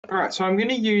All right, so I'm going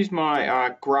to use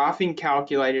my graphing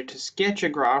calculator to sketch a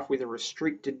graph with a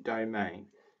restricted domain.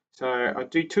 So I'll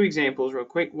do two examples real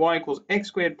quick. Y equals x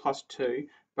squared plus 2,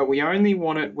 but we only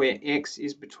want it where x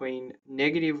is between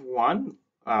 -1,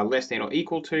 less than or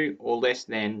equal to, or less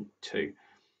than 2.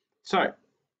 So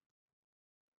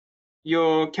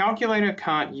your calculator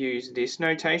can't use this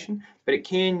notation, but it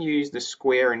can use the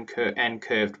square and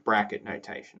curved bracket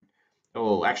notation.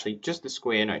 Or actually just the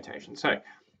square notation. So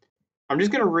I'm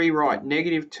just going to rewrite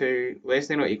 -2 less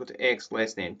than or equal to x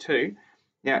less than 2.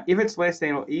 Now, if it's less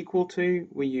than or equal to,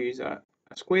 we use a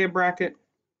square bracket,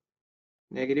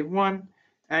 -1.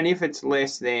 And if it's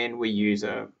less than, we use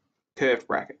a curved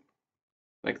bracket,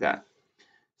 like that.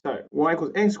 So y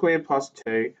equals x squared plus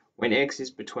 2 when x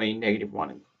is between -1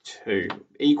 and 2,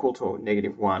 equal to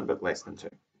 -1 but less than 2.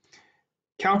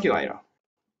 Calculator.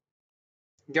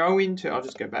 Go into, I'll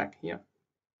just go back here.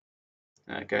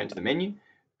 Go into the menu.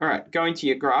 All right, go into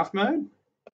your graph mode.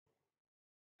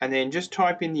 And then just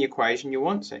type in the equation you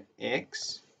want, so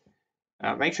x,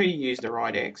 make sure you use the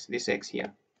right x, this x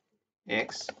here,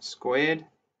 x squared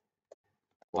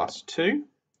plus 2,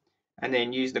 and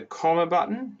then use the comma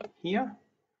button here,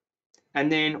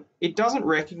 and then it doesn't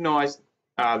recognize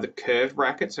the curved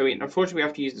bracket, so unfortunately we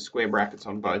have to use the square brackets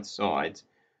on both sides.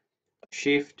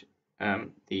 Shift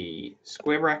the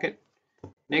square bracket,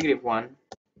 -1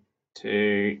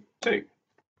 to 2.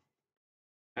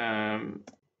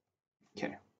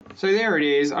 Okay. So there it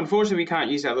is. Unfortunately, we can't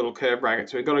use that little curve bracket,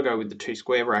 so we've got to go with the 2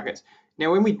 square brackets.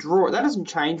 Now, when we draw it, that doesn't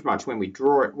change much when we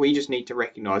draw it. We just need to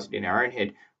recognize it in our own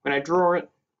head. When I draw it,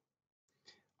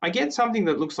 I get something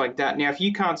that looks like that. Now, if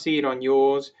you can't see it on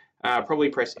yours, probably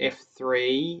press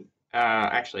F3.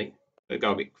 Actually, I'll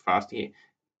go a bit faster here.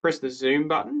 Press the zoom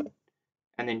button,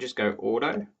 and then just go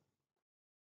auto.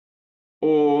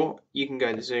 Or you can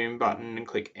go the zoom button and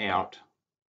click out.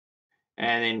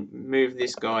 And then move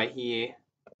this guy here.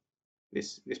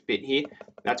 This bit here,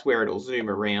 that's where it'll zoom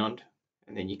around,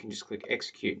 and then you can just click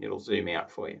execute and it'll zoom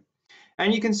out for you.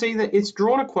 And you can see that it's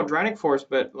drawn a quadratic for us,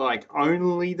 but like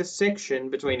only the section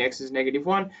between x is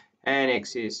 -1 and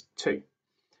x is 2.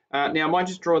 Now I might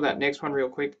just draw that next one real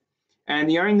quick. And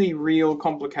the only real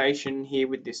complication here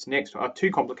with this next one,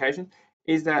 2 complications,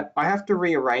 is that I have to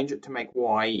rearrange it to make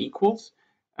y equals.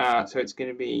 So it's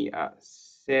going to be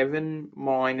 7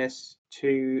 minus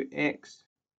 2x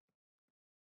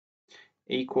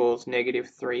equals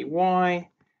 -3y,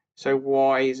 so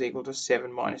y is equal to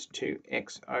 7 minus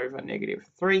 2x over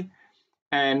 -3,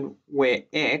 and where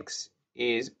x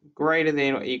is greater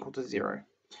than or equal to 0.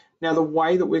 Now the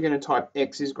way that we're going to type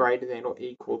x is greater than or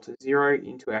equal to 0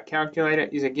 into our calculator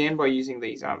is again by using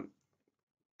these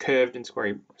curved and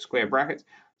square brackets.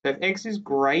 So if x is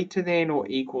greater than or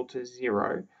equal to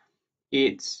 0,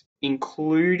 it's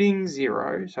including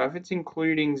 0. So if it's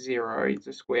including 0, it's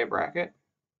a square bracket.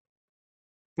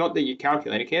 Not that your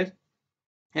calculator cares,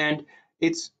 and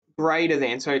it's greater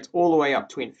than, so it's all the way up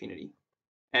to infinity,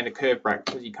 and a curved bracket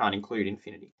because you can't include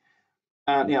infinity.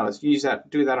 Now let's do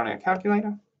that on our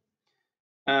calculator.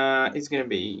 It's going to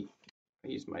be,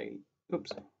 use my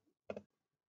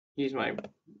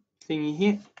thingy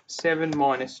here, 7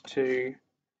 minus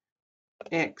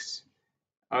 2x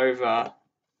over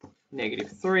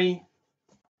 -3,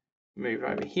 move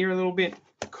over here a little bit,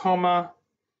 comma,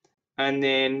 and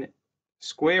then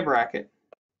square bracket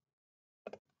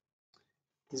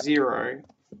 0,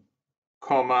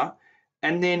 comma,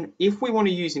 and then if we want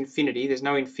to use infinity, there's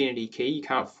no infinity key, you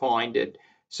can't find it,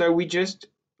 so we just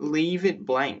leave it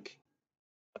blank.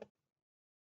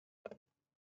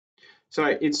 So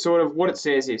it's sort of what it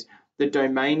says is the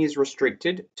domain is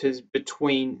restricted to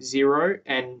between 0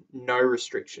 and no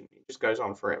restriction. It just goes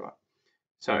on forever.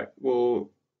 So we'll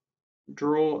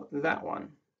draw that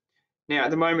one. Now,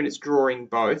 at the moment, it's drawing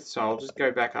both, so I'll just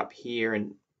go back up here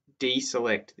and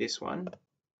deselect this one.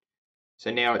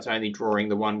 So now it's only drawing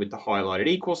the one with the highlighted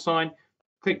equal sign.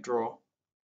 Click draw.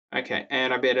 Okay,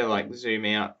 and I better like zoom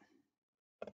out.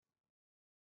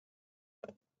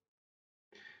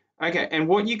 Okay, and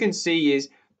what you can see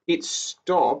is it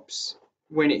stops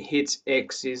when it hits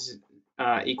x is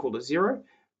equal to 0,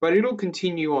 but it'll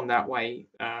continue on that way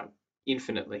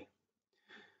infinitely.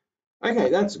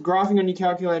 Okay, that's graphing on your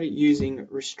calculator using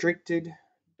restricted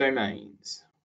domains.